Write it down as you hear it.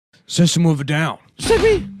System of a Down. Suck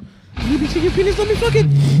me. You be taking your penis, let me fuck it.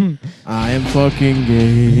 I am fucking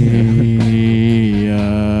gay.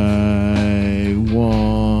 I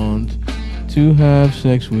want to have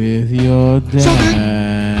sex with your dad. Suck it.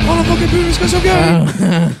 I wanna fucking penis because I'm gay.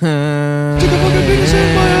 Take a fucking penis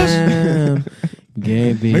in my ass.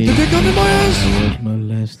 Gay bitch. Make the dick come in my ass. I was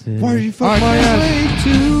molested. Why did you fuck my ass?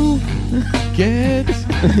 To get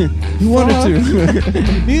You wanted to.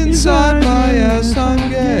 inside my ass, I'm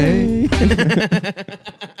gay.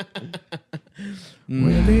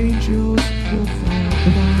 When angels will fall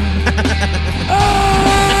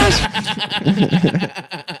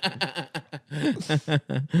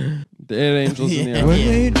Dead angels in the air. when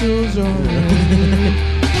angels are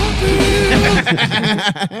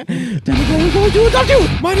We're going to adopt you.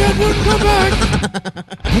 my dad wouldn't come back.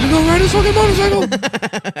 I'm gonna go ride his fucking motorcycle.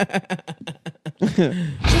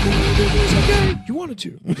 You wanted to.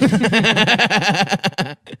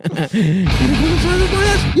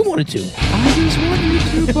 You wanted to. I just want you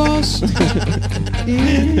to boss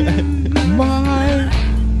in my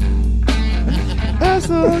ass.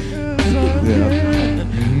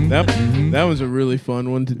 That was a really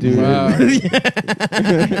fun one to do. Wow. I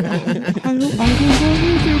just want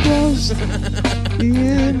you to boss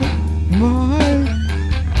in my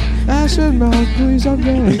ass and mouth, please. I'm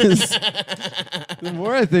gay. The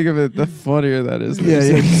more I think of it, the funnier that is.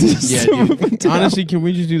 Yeah. Dude. Honestly, can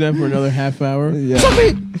we just do that for another half hour? Yeah. Suck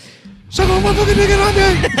me! Suck on my fucking dick and I'm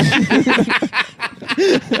gay!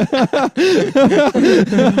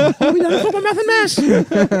 We done fuck my mouth and mass.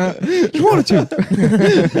 You wanted to.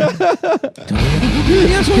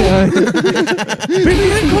 Bring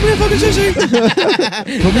me in, call me a fucking sissy!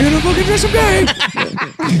 Put me in a fucking dress, I'm gay!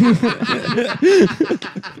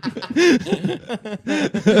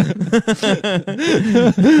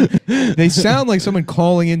 They sound like someone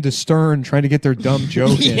calling into Stern trying to get their dumb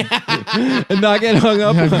joke in. And not get hung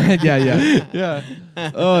up. Yeah. Yeah.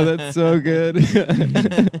 Oh, that's so good. Aaron's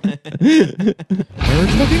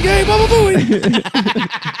fucking gay, Baba Booey!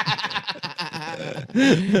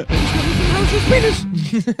 How's his penis?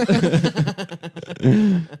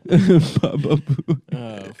 Baba Boo.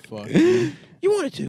 Oh, fuck. You wanted to.